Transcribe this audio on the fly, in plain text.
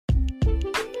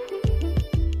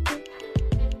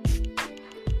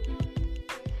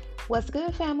What's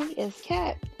good, family? It's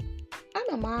Kat.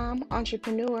 I'm a mom,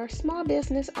 entrepreneur, small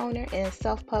business owner, and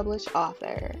self published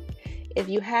author. If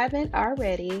you haven't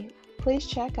already, please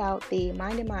check out the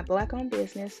Minding My Black Owned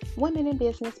Business Women in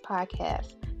Business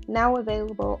podcast, now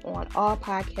available on all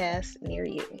podcasts near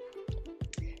you.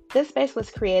 This space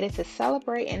was created to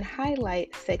celebrate and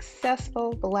highlight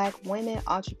successful Black women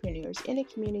entrepreneurs in a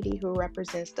community who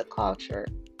represents the culture.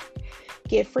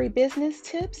 Get free business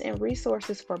tips and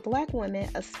resources for Black women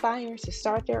aspiring to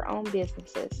start their own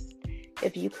businesses.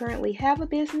 If you currently have a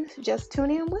business, just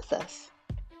tune in with us.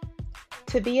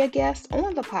 To be a guest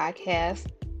on the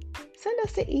podcast, send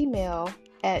us an email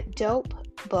at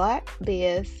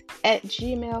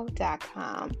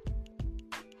dopeblackbiz@gmail.com.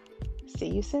 See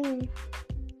you soon.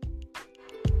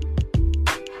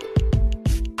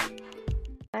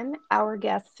 Our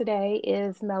guest today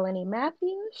is Melanie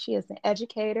Matthews. She is an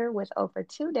educator with over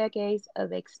 2 decades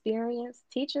of experience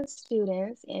teaching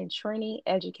students and training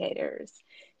educators.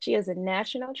 She is a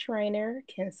national trainer,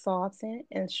 consultant,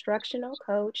 instructional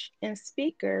coach, and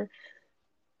speaker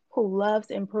who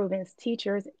loves improving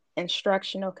teachers'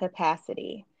 instructional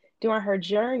capacity. During her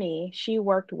journey, she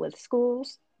worked with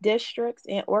schools, districts,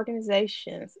 and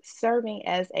organizations, serving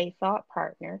as a thought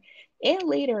partner and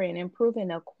leader in improving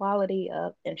the quality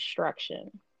of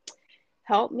instruction.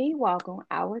 Help me welcome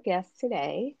our guest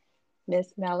today,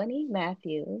 Miss Melanie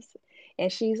Matthews,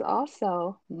 and she's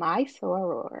also my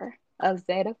soror of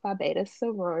Zeta Phi Beta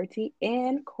Sorority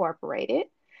Incorporated,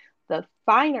 the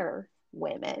finer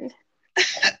women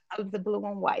of the blue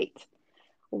and white.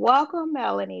 Welcome,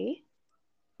 Melanie.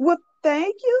 Well,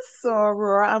 thank you,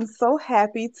 Soror. I'm so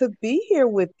happy to be here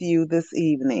with you this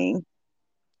evening.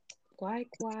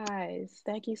 Likewise,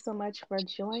 thank you so much for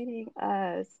joining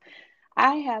us.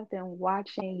 I have been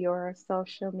watching your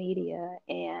social media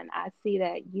and I see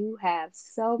that you have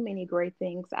so many great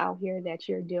things out here that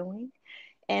you're doing.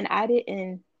 And I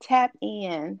didn't tap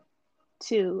in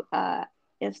to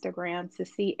Instagram to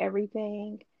see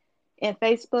everything and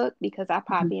Facebook because I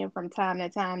pop Mhm. in from time to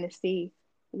time to see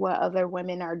what other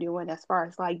women are doing as far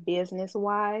as like business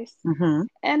wise. Mhm.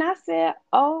 And I said,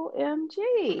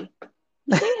 OMG,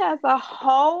 she has a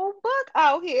whole book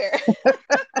out here.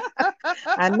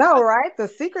 I know, right? The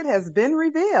secret has been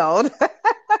revealed.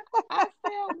 I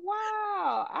said,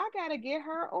 wow, I gotta get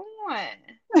her on.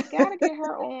 Gotta get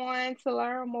her on to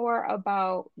learn more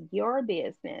about your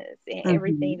business and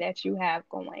everything Mhm. that you have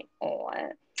going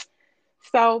on.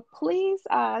 So please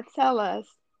tell us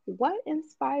what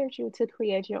inspired you to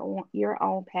create your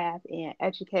own path in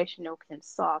educational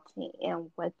consulting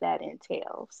and what that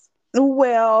entails.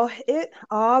 Well, it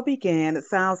all began. It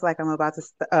sounds like I'm about to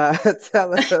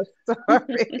tell a story,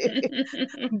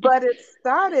 but it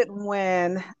started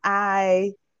when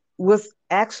I was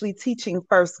actually teaching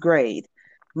first grade.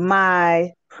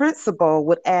 My principal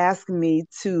would ask me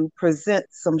to present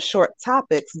some short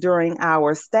topics during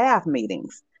our staff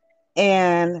meetings.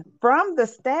 And from the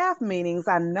staff meetings,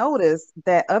 I noticed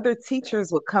that other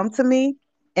teachers would come to me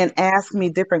and ask me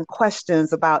different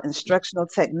questions about instructional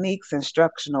techniques,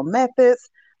 instructional methods,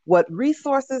 what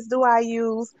resources do I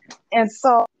use? And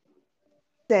so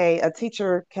day a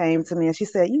teacher came to me and she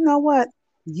said, "You know what?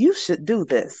 You should do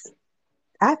this.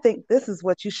 I think this is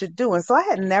what you should do." And so I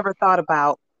had never thought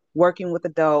about working with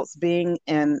adults, being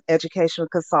an educational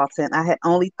consultant. I had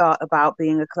only thought about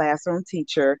being a classroom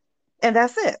teacher, and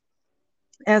that's it.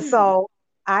 And Hmm. so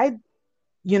I,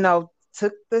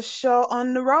 took the show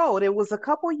on the road. It was a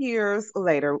couple years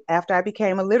later after I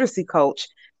became a literacy coach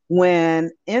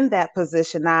when in that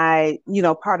position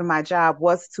part of my job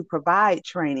was to provide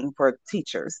training for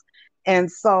teachers. And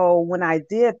so when I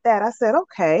did that, I said,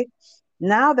 okay,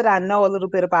 now that I know a little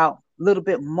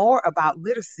bit more about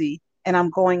literacy and I'm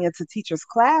going into teachers'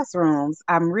 classrooms,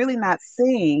 I'm really not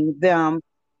seeing them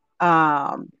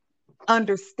um,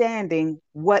 understanding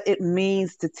what it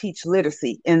means to teach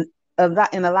literacy. And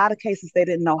in a lot of cases, they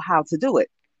didn't know how to do it.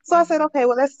 So I said, Hmm. okay,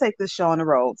 well, let's take this show on the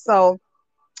road. So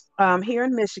here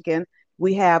in Michigan,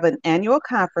 we have an annual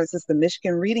conference. It's the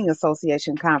Michigan Reading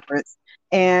Association Conference.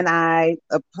 And I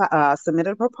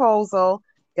submitted a proposal,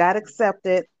 got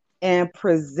accepted, and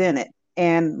presented.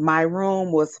 And my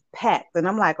room was packed. And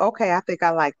I'm like, okay, I think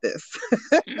I like this.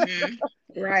 Hmm. I think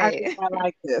Right. I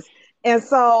like this. And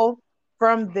so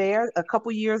from there, a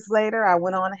couple years later, I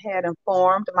went on ahead and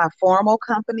formed my formal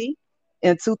company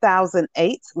in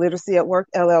 2008, Literacy at Work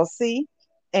LLC.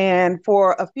 And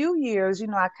for a few years,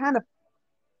 I kind of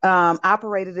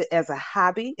operated it as a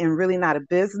hobby and really not a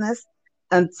business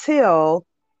until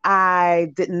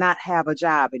I did not have a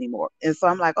job anymore. And so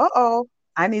I'm like, oh,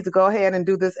 I need to go ahead and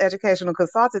do this educational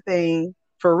consulting thing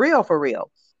for real, for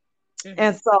real.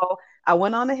 And Hmm. so I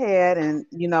went on ahead and,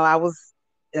 I was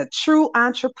a true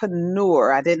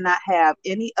entrepreneur. I did not have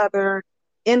any other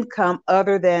income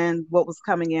other than what was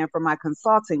coming in from my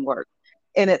consulting work.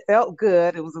 And it felt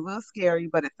good. It was a little scary,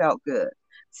 but it felt good.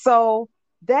 So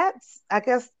that's, I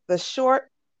guess, the short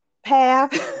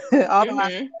path, although I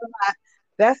Mm-hmm. said a lot,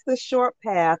 that's the short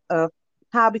path of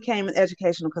how I became an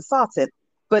educational consultant.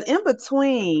 But in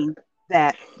between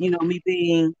that, me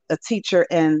being a teacher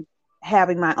and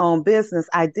having my own business,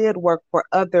 I did work for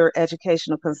other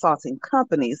educational consulting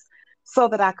companies so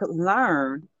that I could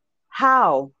learn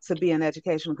how to be an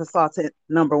educational consultant,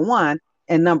 number one.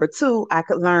 And number two, I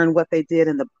could learn what they did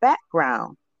in the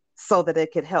background so that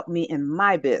it could help me in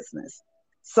my business.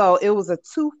 So it was a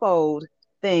twofold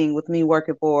thing with me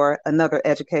working for another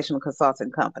educational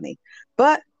consulting company.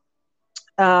 But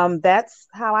that's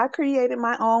how I created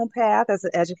my own path as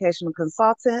an educational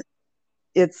consultant.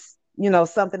 It's,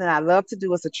 something that I love to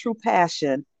do. It's a true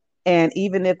passion. And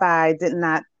even if I did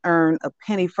not earn a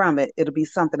penny from it, it'll be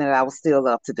something that I will still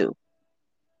love to do.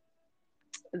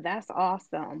 That's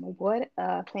awesome. What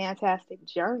a fantastic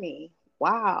journey.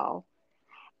 Wow.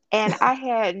 And I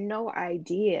had no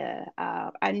idea.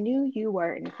 I knew you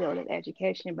were in the field of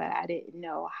education, but I didn't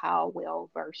know how well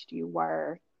versed you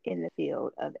were in the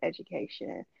field of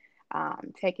education.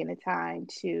 Taking the time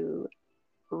to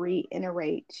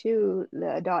reiterate to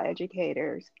the adult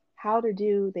educators how to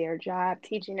do their job,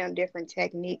 teaching them different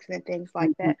techniques and things like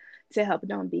Mhm, that to help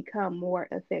them become more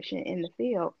efficient in the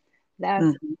field. That's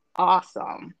mhm.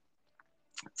 awesome.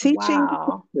 Teaching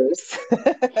Wow. others.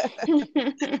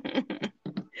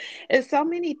 There's so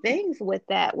many things with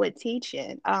that with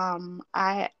teaching.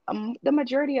 I the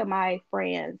majority of my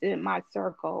friends in my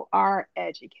circle are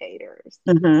educators,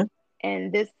 Mhm,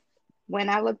 and this when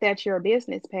I looked at your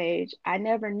business page, I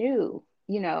never knew,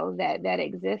 that that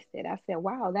existed. I said,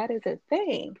 "Wow, that is a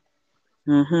thing."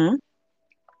 mhm.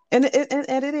 And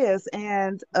it is.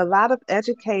 And a lot of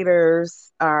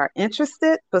educators are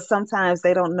interested, but sometimes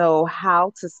they don't know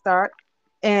how to start.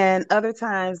 And other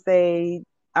times they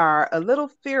are a little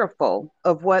fearful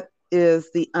of what is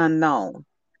the unknown.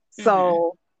 Hmm.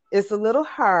 So it's a little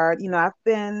hard. I've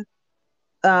been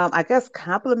I guess,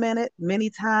 complimented many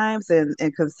times and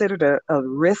considered a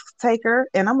risk taker.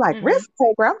 And I'm like, Hmm. risk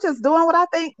taker? I'm just doing what I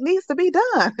think needs to be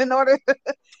done in order, this is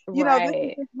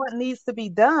Right. just what needs to be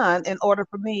done in order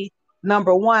for me,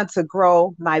 number one, to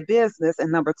grow my business,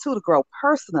 and number two, to grow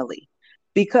personally.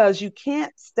 Because you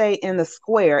can't stay in the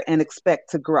square and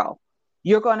expect to grow.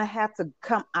 You're going to have to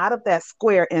come out of that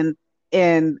square and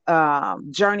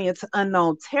journey into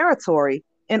unknown territory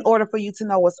in order for you to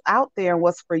know what's out there and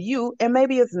what's for you. And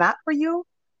maybe it's not for you,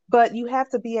 but you have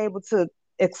to be able to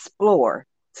explore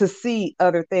to see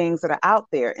other things that are out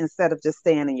there instead of just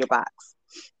staying in your box.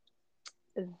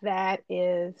 That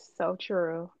is so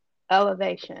true.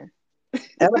 Elevation.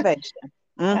 Elevation.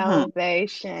 Mm-hmm.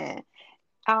 Elevation.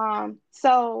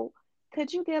 So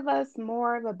could you give us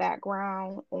more of a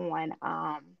background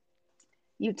on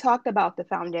you talked about the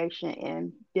foundation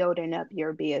in building up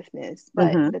your business,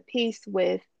 but Mm-hmm. the piece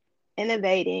with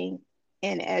innovating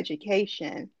in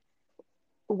education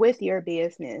with your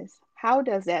business, how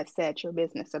does that set your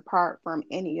business apart from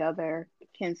any other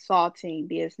consulting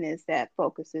business that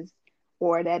focuses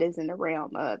or that is in the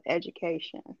realm of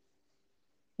education?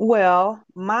 Well,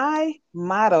 my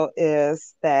motto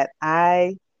is that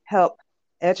I help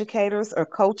educators or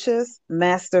coaches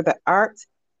master the art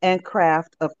and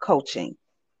craft of coaching.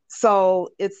 So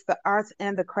it's the arts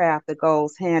and the craft that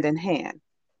goes hand in hand.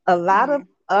 A lot of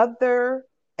Mm-hmm. other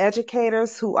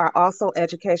educators who are also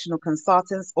educational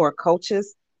consultants or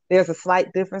coaches, there's a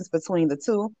slight difference between the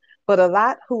two, but a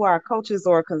lot who are coaches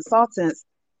or consultants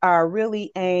are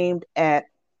really aimed at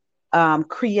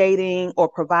creating or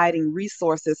providing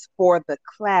resources for the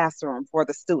classroom, for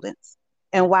the students.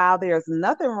 And while there's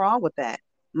nothing wrong with that,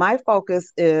 my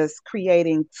focus is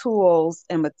creating tools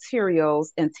and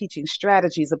materials and teaching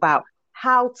strategies about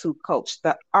how to coach,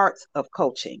 the art of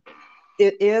coaching.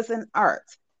 It is an art.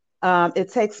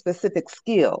 It takes specific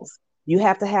skills. You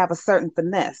have to have a certain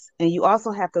finesse, and you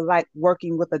also have to like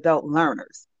working with adult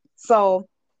learners. So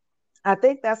I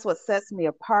think that's what sets me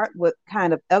apart, what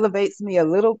kind of elevates me a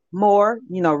little more,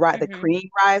 right, the Mm-hmm. cream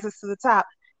rises to the top,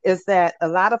 is that a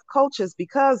lot of coaches,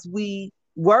 because we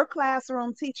were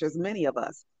classroom teachers, many of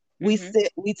us, Mm-hmm.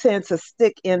 we tend to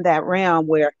stick in that realm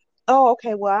where, oh,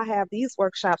 okay, well, I have these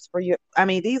workshops for you. I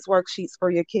mean, these worksheets for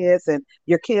your kids, and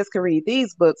your kids can read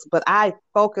these books, but I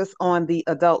focus on the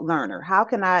adult learner.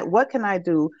 What can I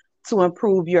do to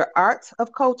improve your art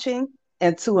of coaching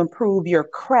and to improve your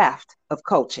craft of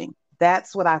coaching?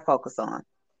 That's what I focus on.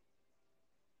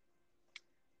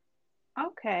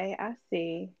 Okay, I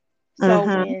see. So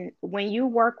Mm-hmm. when you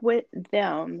work with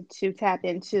them to tap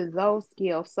into those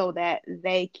skills so that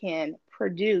they can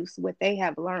produce what they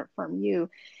have learned from you,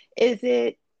 is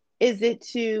it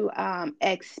to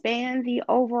expand the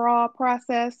overall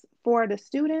process for the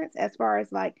students as far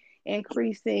as like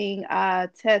increasing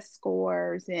test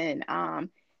scores and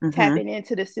Mm-hmm. tapping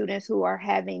into the students who are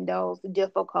having those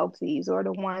difficulties or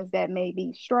the ones that may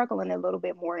be struggling a little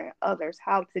bit more than others,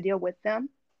 how to deal with them?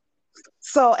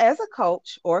 So, as a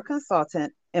coach or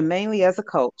consultant, and mainly as a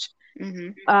coach,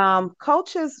 Mm-hmm.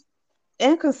 coaches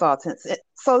and consultants.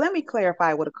 So, let me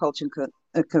clarify what a coach and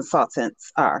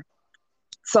consultants are.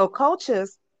 So,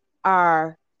 coaches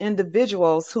are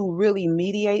individuals who really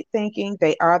mediate thinking.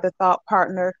 They are the thought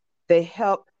partner. They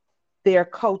help their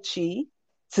coachee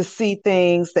to see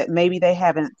things that maybe they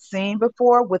haven't seen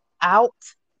before without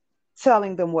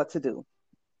telling them what to do.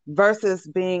 Versus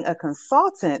being a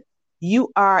consultant,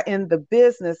 you are in the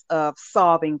business of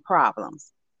solving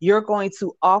problems. You're going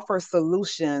to offer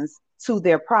solutions to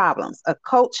their problems. A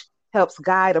coach helps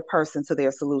guide a person to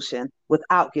their solution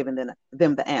without giving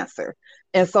them the answer.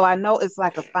 And so I know it's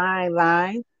like a fine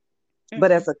line,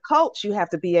 but Mm-hmm. as a coach, you have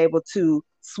to be able to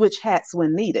switch hats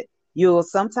when needed. You'll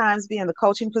sometimes be in the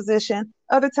coaching position,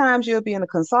 other times you'll be in a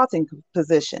consulting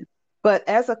position. But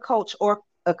as a coach or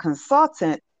a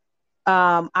consultant,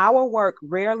 our work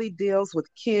rarely deals with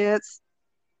kids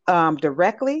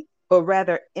directly, but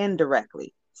rather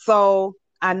indirectly. So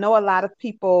I know a lot of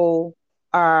people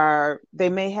they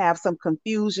may have some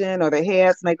confusion or their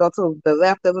heads may go to the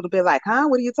left a little bit like, huh,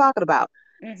 what are you talking about?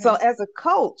 So Mm-hmm. as a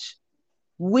coach,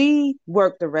 we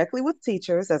work directly with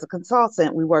teachers. As a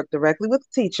consultant, we work directly with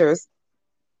teachers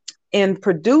in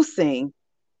producing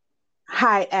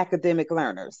high academic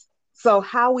learners. So,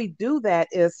 how we do that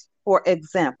is, for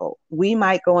example, we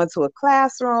might go into a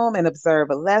classroom and observe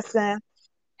a lesson,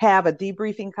 have a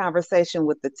debriefing conversation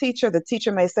with the teacher. The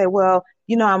teacher may say, well,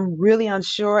 I'm really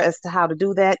unsure as to how to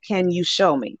do that. Can you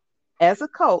show me? As a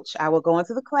coach, I will go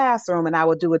into the classroom and I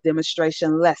will do a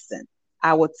demonstration lesson.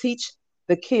 I will teach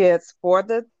the kids for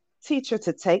the teacher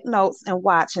to take notes and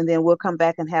watch, and then we'll come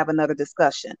back and have another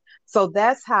discussion. So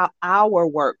that's how our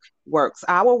work works.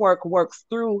 Our work works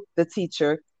through the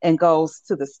teacher and goes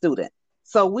to the student.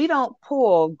 So we don't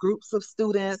pull groups of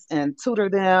students and tutor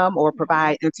them or Mm-hmm.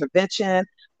 provide intervention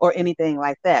or anything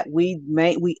like that. We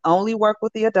only work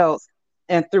with the adults,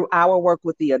 and through our work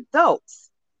with the adults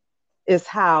is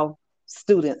how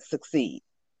students succeed.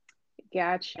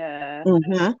 Gotcha.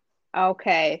 Mm-hmm.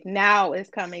 Okay, now it's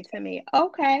coming to me.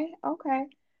 Okay, okay.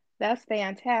 That's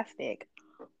fantastic.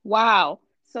 Wow.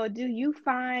 So do you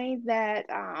find that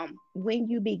when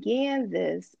you began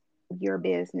your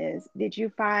business, did you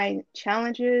find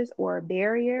challenges or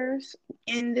barriers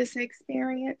in this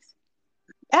experience?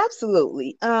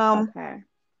 Absolutely. Okay.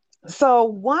 So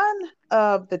one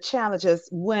of the challenges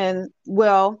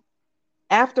well,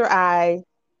 after I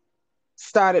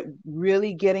started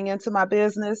really getting into my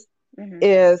business Mm-hmm.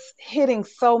 is hitting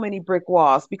so many brick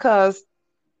walls because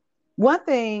one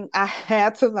thing I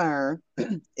had to learn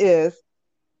is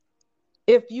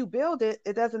if you build it,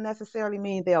 it doesn't necessarily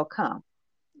mean they'll come.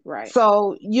 Right.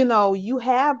 So, you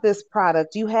have this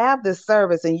product, you have this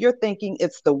service, and you're thinking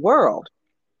it's the world,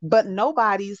 but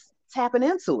nobody's tapping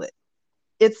into it.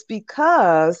 It's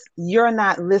because you're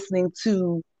not listening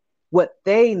to what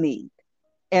they need.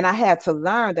 And I had to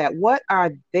learn that what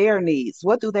are their needs?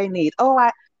 What do they need?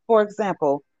 For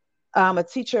example, a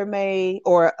teacher may,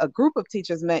 or a group of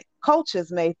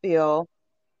coaches may feel,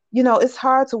 it's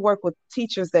hard to work with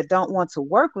teachers that don't want to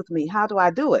work with me. How do I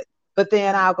do it? But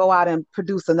then Mm-hmm. I'll go out and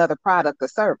produce another product or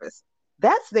service.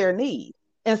 That's their need.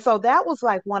 And so that was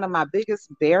like one of my biggest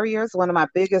barriers, one of my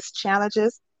biggest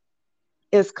challenges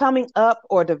is coming up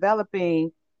or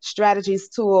developing strategies,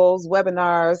 tools,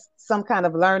 webinars, some kind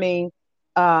of learning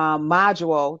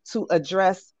module to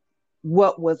address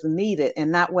what was needed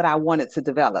and not what I wanted to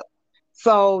develop.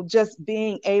 So just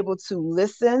being able to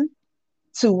listen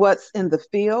to what's in the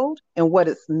field and what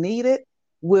is needed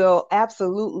will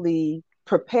absolutely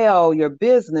propel your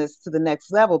business to the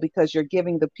next level because you're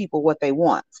giving the people what they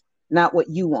want, not what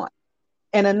you want.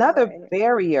 And another Right.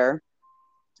 barrier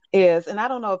is, and I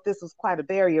don't know if this was quite a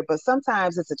barrier, but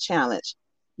sometimes it's a challenge,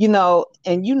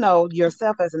 and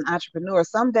yourself as an entrepreneur,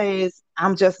 some days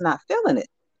I'm just not feeling it.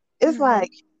 It's Mm-hmm.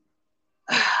 like,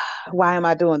 why am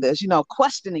I doing this?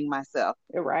 Questioning myself.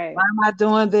 You're Why right. am I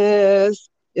doing this?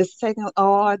 It's taking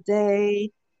all day.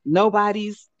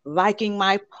 Nobody's liking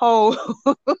my post.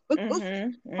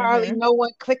 Mm-hmm. Hardly Mm-hmm. no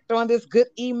one clicked on this good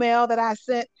email that I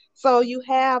sent. So you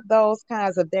have those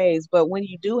kinds of days. But when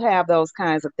you do have those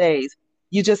kinds of days,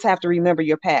 you just have to remember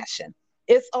your passion.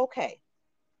 It's okay.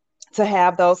 to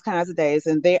have those kinds of days,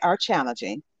 and they are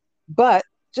challenging. But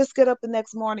just get up the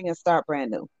next morning and start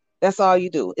brand new. That's all you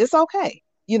do. It's okay.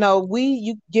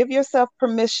 You give yourself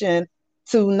permission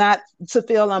to not to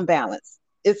feel unbalanced.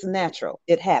 It's natural.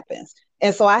 It happens.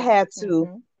 And so I had to,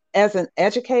 Mm-hmm. as an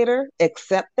educator,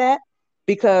 accept that,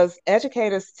 because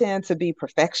educators tend to be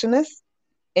perfectionists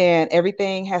and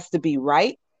everything has to be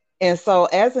right. And so,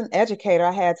 as an educator,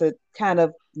 I had to kind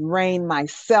of rein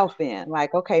myself in,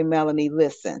 like, okay, Melanie,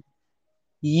 listen,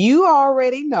 you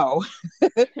already know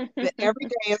that every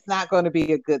day is not going to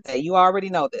be a good day. You already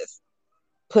know this.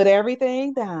 Put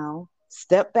everything down,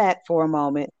 step back for a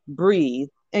moment, breathe,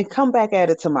 and come back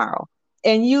at it tomorrow.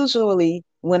 And usually,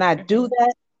 when I do Mm-hmm.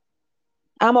 that,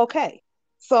 I'm okay.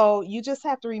 So you just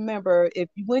have to remember, if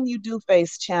when you do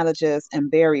face challenges and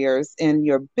barriers in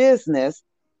your business,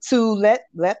 to let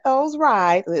those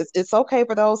ride. It's okay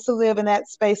for those to live in that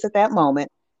space at that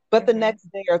moment, but the Mm-hmm.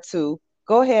 next day or two,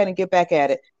 go ahead and get back at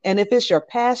it. And if it's your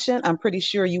passion, I'm pretty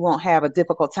sure you won't have a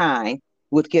difficult time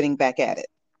with getting back at it.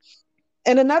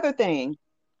 And another thing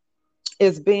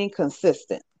is being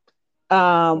consistent.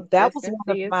 That was one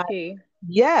of Consistency is my key.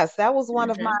 Yes, that was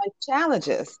one of my Mm-hmm.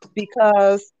 challenges,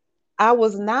 because I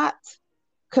was not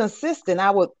consistent. I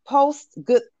would post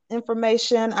good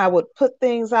information, I would put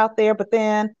things out there, but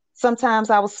then sometimes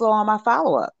I was slow on my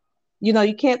follow up. You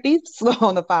can't be slow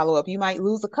on the follow up. You might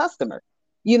lose a customer.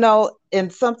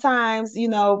 And sometimes,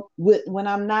 when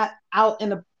I'm not out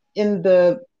in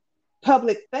the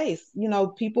public face,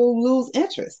 people lose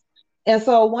interest. And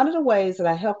so one of the ways that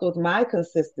I help with my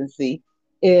consistency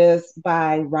is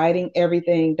by writing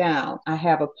everything down. I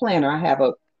have a planner. I have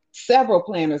several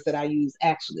planners that I use,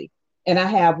 actually. And I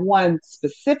have one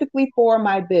specifically for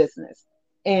my business,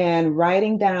 and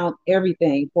writing down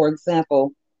everything. For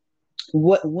example,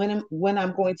 when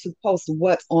I'm going to post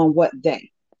what on what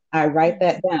day. I write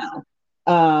that Mm-hmm.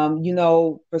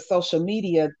 down. For social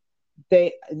media,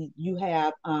 they you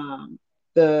have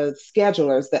the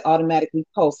schedulers that automatically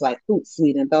post, like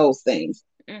Hootsuite and those things.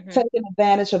 Mm-hmm. Taking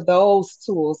advantage of those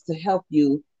tools to help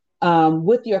you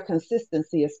with your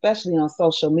consistency, especially on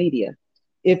social media.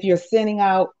 If you're sending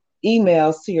out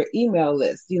emails to your email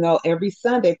list, every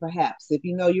Sunday, perhaps, if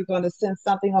you know you're going to send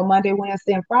something on Monday,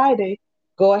 Wednesday, and Friday,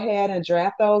 go ahead and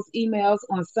draft those emails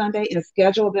on Sunday and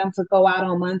schedule them to go out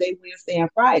on Monday, Wednesday, and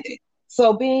Friday.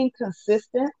 So being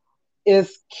consistent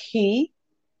is key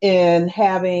in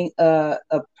having a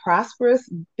prosperous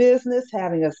business,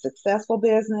 having a successful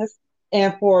business,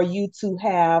 and for you to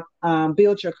have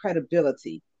build your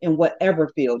credibility in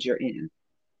whatever field you're in.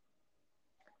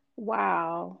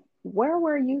 Wow. Where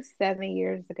were you 7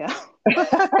 years ago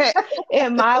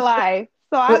in my life?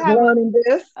 So I But have a learning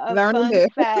fun this.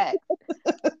 fact.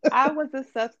 I was a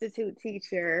substitute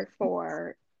teacher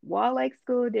for Wall Lake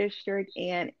School District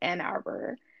and Ann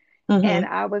Arbor. And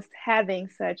Hmm. I was having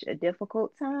such a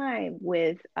difficult time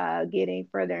with getting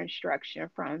further instruction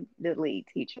from the lead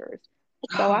teachers.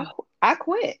 So I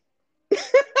quit.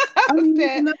 I I mean,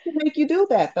 there's said, enough to make you do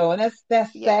that, though, and that's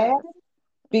sad, yes.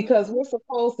 because Hmm. we're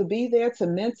supposed to be there to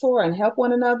mentor and help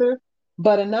one another.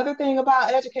 But another thing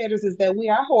about educators is that we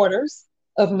are hoarders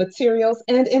of materials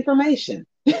and information.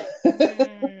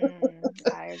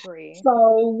 I agree.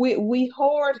 So we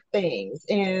hoard things,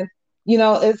 and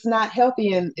it's not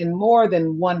healthy in more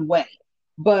than one way.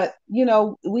 But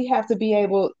we have to be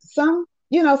able. Some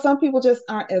people just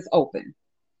aren't as open.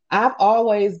 I've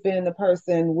always been the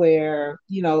person where,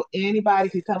 anybody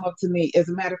could come up to me. As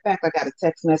a matter of fact, I got a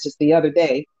text message the other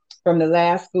day from the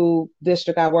last school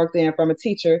district I worked in, from a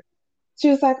teacher. She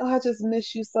was like, "Oh, I just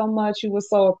miss you so much. You were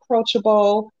so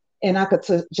approachable, and I could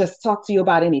just talk to you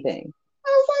about anything." I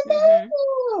was like, Hmm.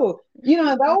 "Oh, and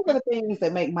those are the things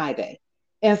that make my day."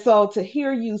 And so to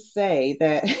hear you say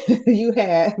that you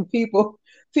had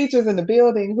teachers in the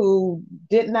building who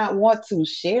did not want to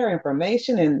share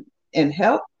information and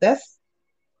help, that's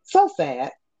so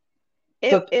sad.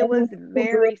 It But it was parents who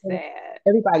very live, sad.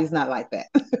 everybody's not like that.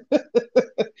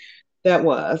 That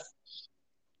was.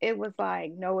 It was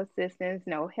like no assistance,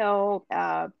 no help.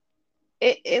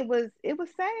 It was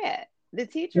sad. The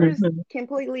teachers Mhm.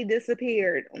 completely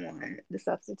disappeared on the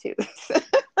substitutes.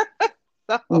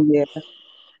 So Yeah.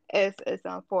 it's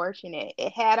unfortunate.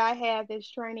 Had I had this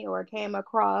training or came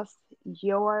across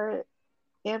your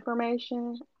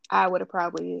information, I would have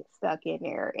probably stuck in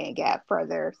there and got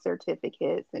further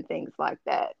certificates and things like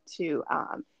that to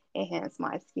enhance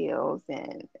my skills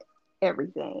and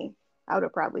everything. I would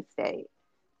have probably stayed.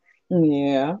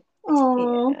 Yeah.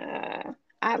 Oh. Yeah.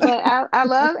 I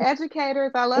love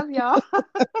educators. I love y'all.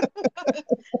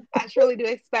 I truly do,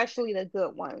 especially the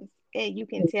good ones. And you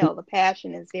can tell the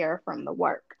passion is there from the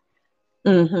work.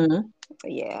 Mm-hmm.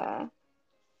 Yeah.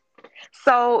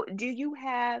 So,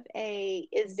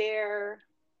 is there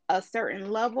a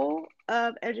certain level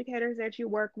of educators that you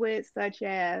work with, such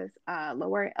as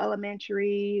lower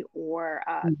elementary or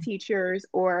teachers,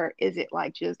 or is it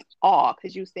like just all?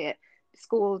 Because you said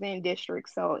schools and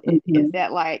districts, so is Mm-hmm.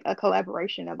 that like a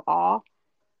collaboration of all?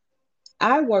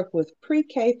 I work with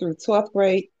pre-K through 12th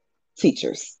grade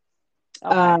teachers.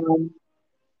 Okay. Um,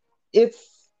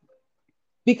 it's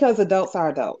because adults are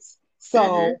adults.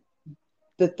 Mm-hmm. So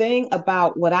the thing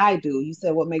about what I do, you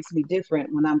said what makes me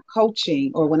different when I'm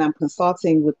coaching or when I'm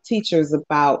consulting with teachers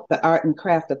about the art and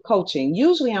craft of coaching.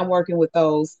 Usually I'm working with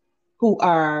those who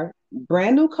are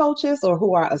brand new coaches or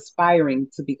who are aspiring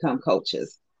to become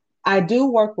coaches. I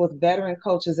do work with veteran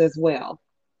coaches as well.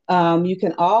 You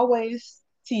can always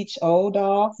teach old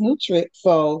dogs new tricks.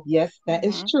 So, yes, that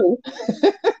is Mm-hmm. true.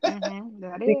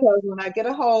 That is. Because when I get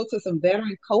a hold to some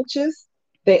veteran coaches,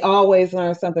 they always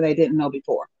learn something they didn't know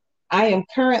before. I am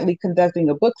currently conducting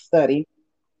a book study,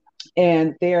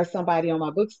 and there's somebody on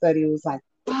my book study who was like,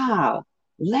 wow,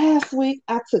 last week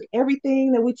I took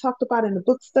everything that we talked about in the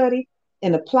book study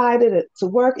and applied it to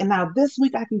work. And now this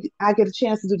week I get a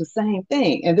chance to do the same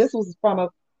thing. And this was from a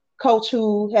coach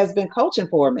who has been coaching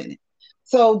for a minute.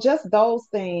 So just those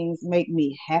things make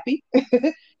me happy.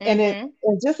 Mm-hmm.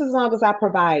 And just as long as I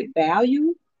provide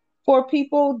value for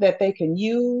people that they can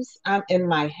use, I'm in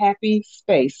my happy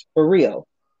space for real.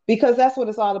 Because that's what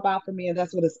it's all about for me, and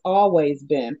that's what it's always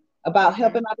been about, Mm-hmm.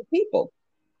 helping other people.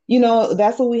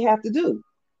 That's what we have to do.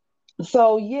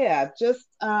 So yeah, just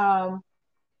having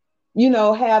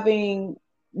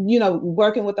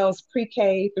working with those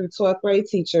pre-K through 12th grade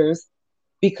teachers,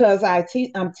 because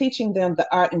I'm teaching them the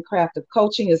art and craft of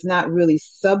coaching is not really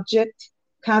subject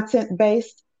content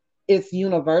based. It's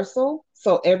universal,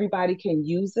 so everybody can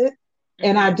use it.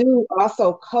 And I Mm-hmm. do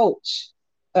also coach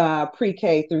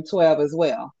pre-K through 12 as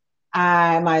well.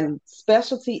 My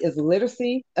specialty is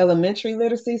literacy, elementary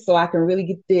literacy, so I can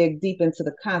really dig deep into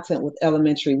the content with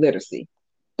elementary literacy.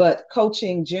 But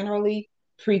coaching generally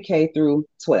pre-K through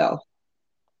 12.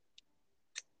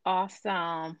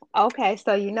 Awesome. Okay,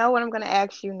 so you know what I'm going to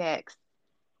ask you next.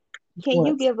 Can you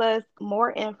What? give us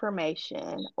more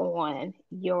information on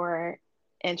your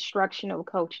instructional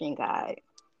coaching guide?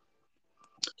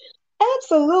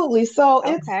 Absolutely. So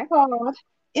it's Okay. called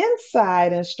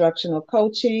Inside Instructional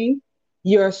Coaching,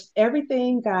 your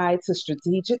everything guide to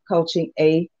strategic coaching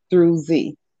A through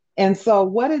Z. And so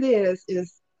what it is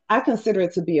I consider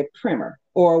it to be a primer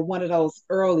or one of those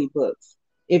early books.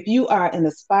 If you are an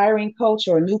aspiring coach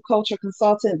or a new coach or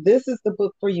consultant, this is the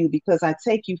book for you because I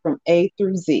take you from A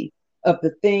through Z of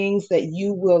the things that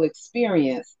you will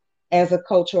experience as a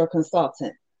coach or a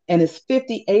consultant. And it's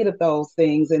 58 of those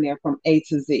things in there from A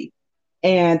to Z.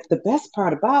 And the best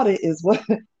part about it is what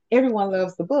everyone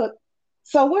loves the book.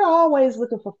 So we're always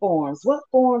looking for forms. What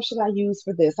form should I use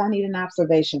for this? I need an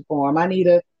observation form. I need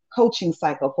a coaching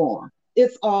cycle form.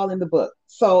 It's all in the book.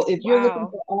 So if you're looking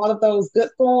Wow. for all of those good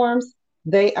forms,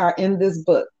 they are in this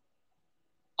book.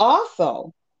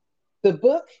 Also, the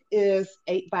book is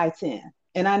 8 by 10.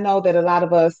 And I know that a lot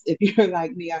of us, if you're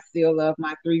like me, I still love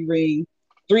my 3 ring,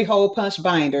 3 hole punch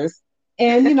binders.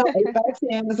 And 8 by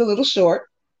 10 is a little short.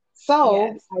 So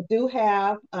Yes. I do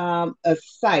have a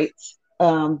site.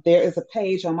 There is a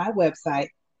page on my website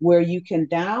where you can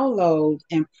download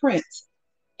and print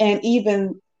and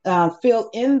even fill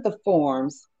in the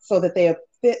forms so that they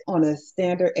fit on a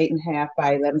standard 8.5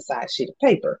 by 11 size sheet of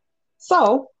paper.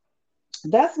 So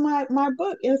that's my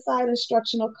book, Inside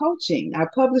Instructional Coaching. I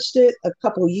published it a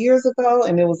couple of years ago,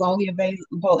 and it was only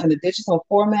available in a digital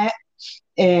format.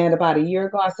 And about a year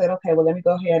ago, I said, okay, well, let me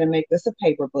go ahead and make this a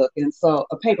paper book, and so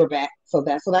a paperback. So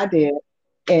that's what I did.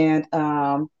 And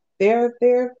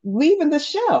they're leaving the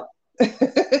shelf,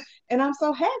 and I'm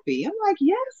so happy. I'm like,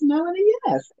 yes, Melanie,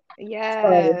 yes. So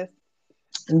Yes.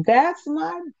 that's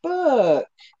my book.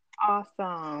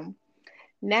 Awesome.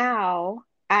 Now,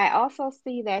 I also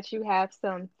see that you have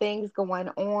some things going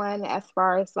on as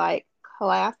far as like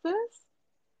classes.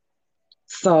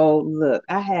 So look,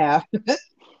 I have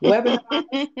webinars.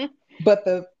 But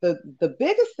the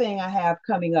biggest thing I have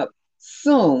coming up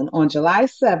soon on July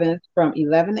 7th from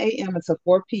 11 a.m. until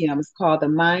 4 p.m. is called the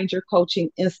Mind Your Coaching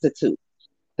Institute.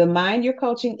 The Mind Your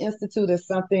Coaching Institute is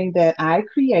something that I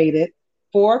created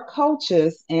for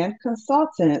coaches and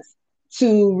consultants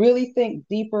to really think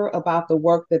deeper about the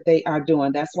work that they are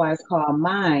doing. That's why it's called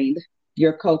Mind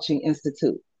Your Coaching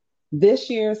Institute. This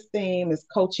year's theme is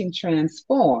Coaching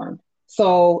Transformed.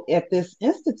 So at this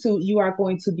institute, you are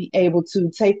going to be able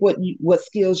to take what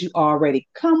skills you already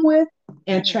come with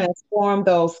and Hmm. transform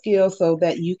those skills so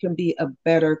that you can be a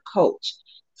better coach.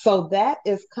 So that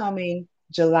is coming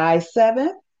July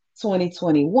 7th,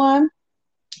 2021.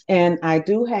 And I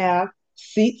do have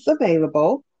seats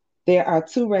available. There are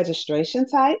two registration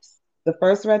types. The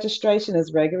first registration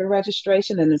is regular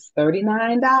registration and it's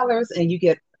 $39 and you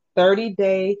get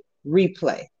 30-day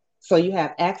replay. So you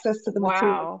have access to the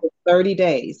material Wow. for 30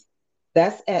 days.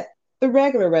 That's at the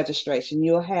regular registration.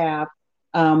 You'll have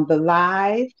the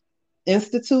live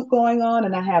institute going on,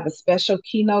 and I have a special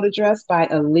keynote address by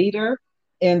a leader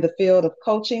in the field of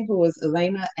coaching who is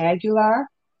Elena Aguilar.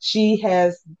 She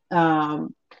has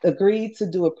agreed to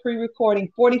do a pre-recording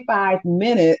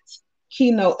 45-minute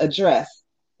keynote address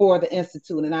for the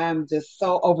institute, and I am just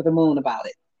so over the moon about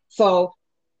it. So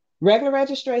regular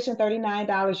registration,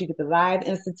 $39. You get the live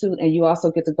institute, and you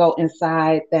also get to go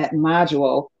inside that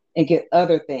module and get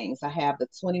other things. I have the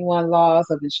 21 laws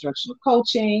of instructional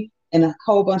coaching and a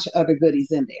whole bunch of other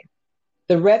goodies in there.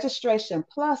 The registration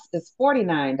plus is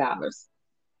 $49.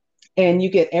 And you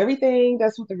get everything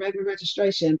that's with the regular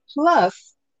registration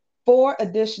plus four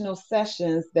additional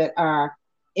sessions that are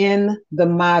in the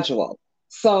module.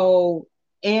 So,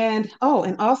 and oh,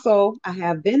 and also I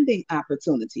have vending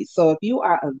opportunities. So if you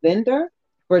are a vendor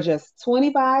for just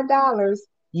 $25,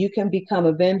 you can become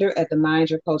a vendor at the Mind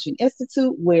Your Coaching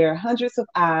Institute where hundreds of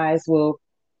eyes will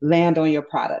land on your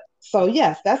product. So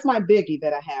yes, that's my biggie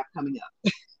that I have coming up.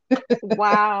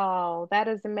 Wow, that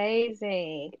is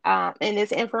amazing. And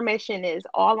this information is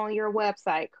all on your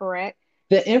website, correct?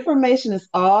 The information is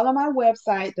all on my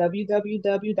website,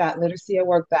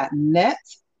 www.literacyatwork.net.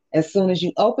 As soon as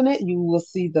you open it, you will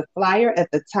see the flyer at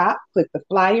the top. Click the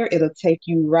flyer, it'll take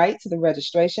you right to the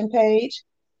registration page.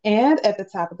 And at the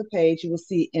top of the page, you will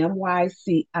see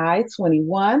MYCI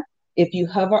 21. If you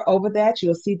hover over that,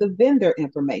 you'll see the vendor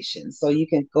information. So you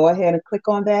can go ahead and click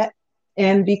on that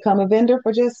and become a vendor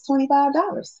for just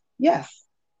 $25. Yes.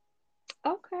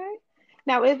 Okay.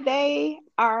 Now, if they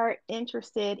are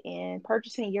interested in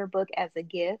purchasing your book as a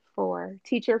gift for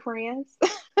teacher friends,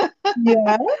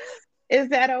 Yes. is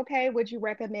that okay? Would you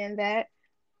recommend that?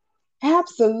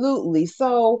 Absolutely.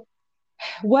 So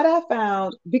what I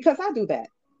found, because I do that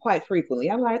quite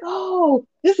frequently, I'm like, oh,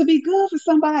 this would be good for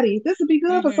somebody. This would be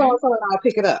good for so Mm-hmm. and so, and I'll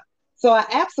pick it up. So I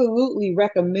absolutely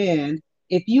recommend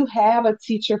if you have a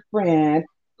teacher friend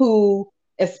who,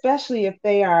 especially if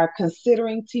they are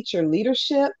considering teacher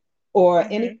leadership or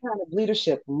any Mm-hmm. kind of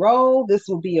leadership role, this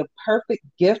will be a perfect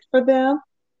gift for them.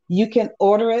 You can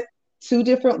order it two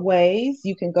different ways.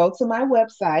 You can go to my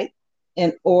website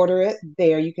and order it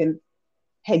there. You can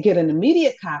get an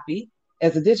immediate copy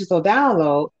as a digital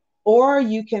download, or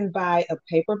you can buy a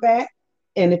paperback.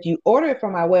 And if you order it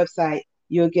from my website,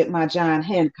 you'll get my John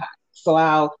Hancock. So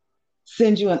I'll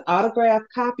send you an autographed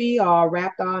copy, all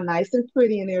wrapped all nice and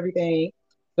pretty and everything.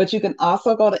 But you can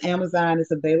also go to Amazon.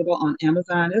 It's available on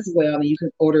Amazon as well, and you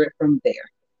can order it from there.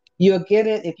 You'll get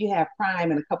it if you have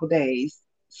Prime in a couple days.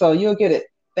 So you'll get it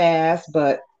fast,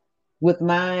 but with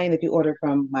mine, if you order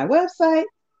from my website,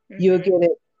 you'll Mm-hmm. get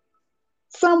it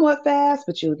somewhat fast,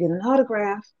 but you'll get an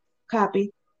autograph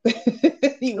copy. You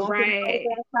won't get an Right.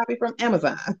 autograph copy from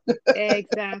Amazon.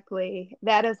 Exactly.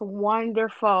 That is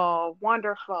wonderful.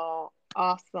 Wonderful.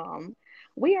 Awesome.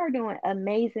 We are doing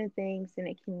amazing things in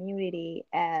the community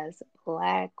as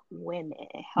Black women,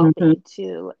 Mm-hmm. helping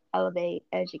to elevate,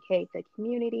 educate the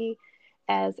community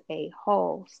as a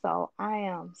whole. So I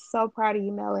am so proud of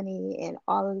you, Melanie, and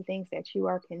all of the things that you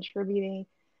are contributing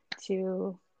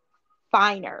to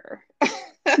Finer.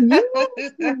 Yes,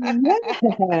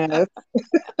 yes.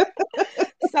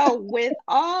 So, with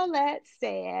all that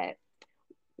said,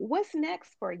 what's next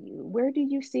for you? Where do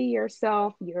you see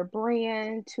yourself, your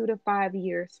brand, 2 to 5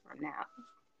 years from now?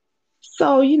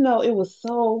 So, it was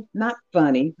so not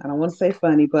funny. I don't want to say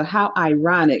funny, but how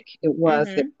ironic it was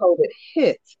that Mm-hmm. COVID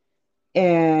hit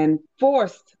and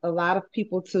forced a lot of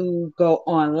people to go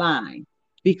online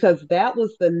because that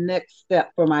was the next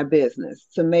step for my business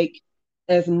to make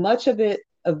as much of it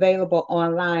available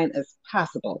online as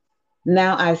possible.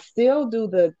 Now I still do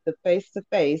the face to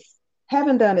face.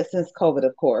 Haven't done it since COVID,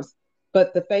 of course,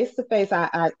 but the face to face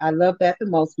I love that the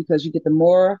most because you get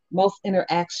the most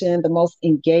interaction, the most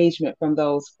engagement from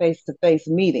those face to face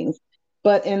meetings.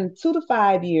 But in 2 to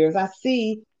 5 years, I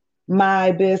see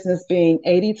my business being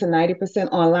 80 to 90%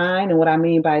 online. And what I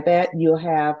mean by that, you'll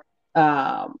have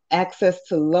access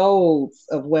to loads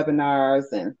of webinars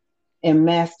and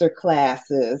master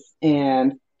classes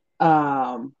and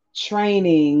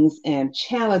trainings and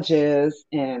challenges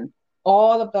and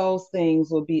all of those things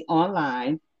will be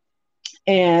online.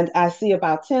 And I see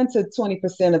about 10 to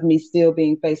 20% of me still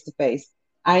being face to face.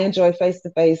 I enjoy face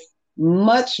to face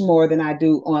much more than I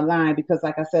do online because,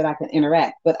 like I said, I can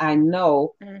interact. But I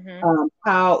know Mm-hmm.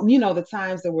 how, the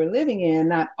times that we're living in,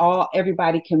 not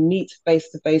everybody can meet face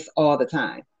to face all the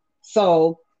time.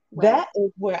 So Right. that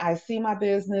is where I see my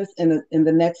business in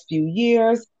the next few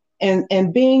years,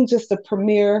 and being just a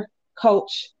premier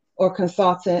coach or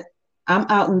consultant. I'm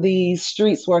out in these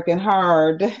streets working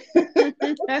hard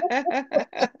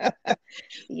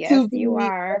Yes, to you be a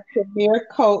are. premier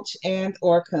coach and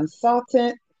or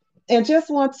consultant, and just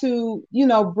want to,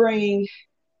 bring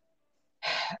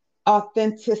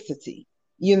authenticity.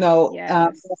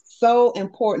 Yes, It's so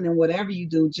important in whatever you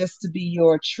do, just to be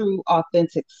your true,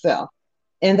 authentic self.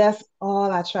 And that's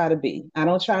all I try to be. I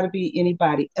don't try to be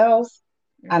anybody else.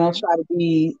 I don't hmm try to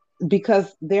be,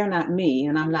 because they're not me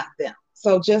and I'm not them.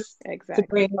 So just to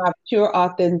bring exactly. my pure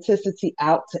authenticity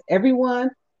out to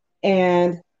everyone,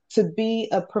 and to be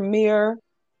a premier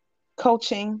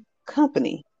coaching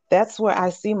company. That's where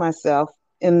I see myself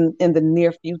in the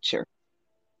near future.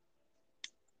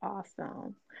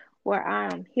 Awesome. Well,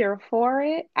 I'm here for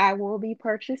it. I will be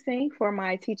purchasing for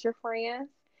my teacher friends.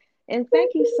 And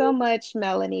thank you so much,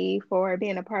 Melanie, for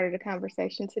being a part of the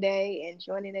conversation today and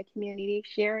joining the community,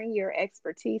 sharing your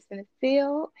expertise in the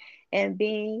field, and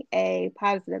being a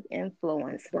positive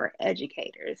influence for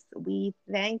educators. We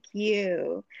thank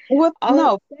you. Well, All of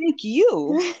no, thank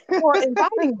you for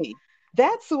inviting me.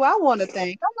 That's who I want to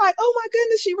thank. I'm like, oh my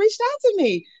goodness, she reached out to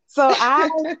me. So I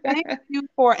thank you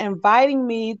for inviting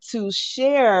me to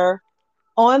share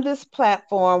on this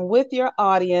platform with your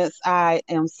audience. I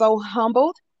am so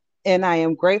humbled, and I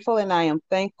am grateful, and I am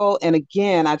thankful. And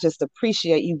again, I just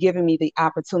appreciate you giving me the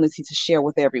opportunity to share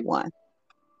with everyone.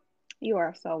 You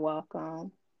are so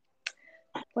welcome.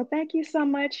 Well, thank you so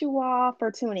much, you all,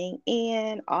 for tuning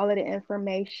in. All of the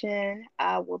information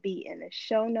will be in the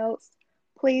show notes.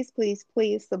 Please, please,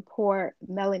 please support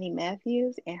Melanie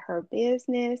Matthews and her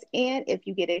business. And if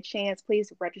you get a chance,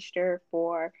 please register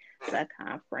for the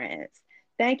conference.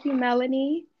 Thank you,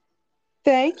 Melanie.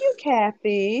 Thank you,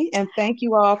 Kathy, and thank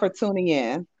you all for tuning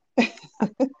in.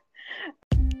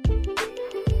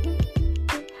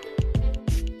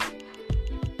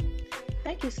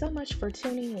 Thank you so much for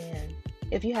tuning in.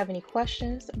 If you have any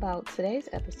questions about today's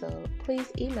episode,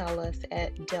 please email us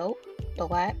at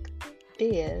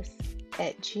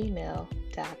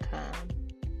dopeblackbiz@gmail.com.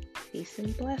 Peace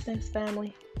and blessings,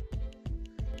 family.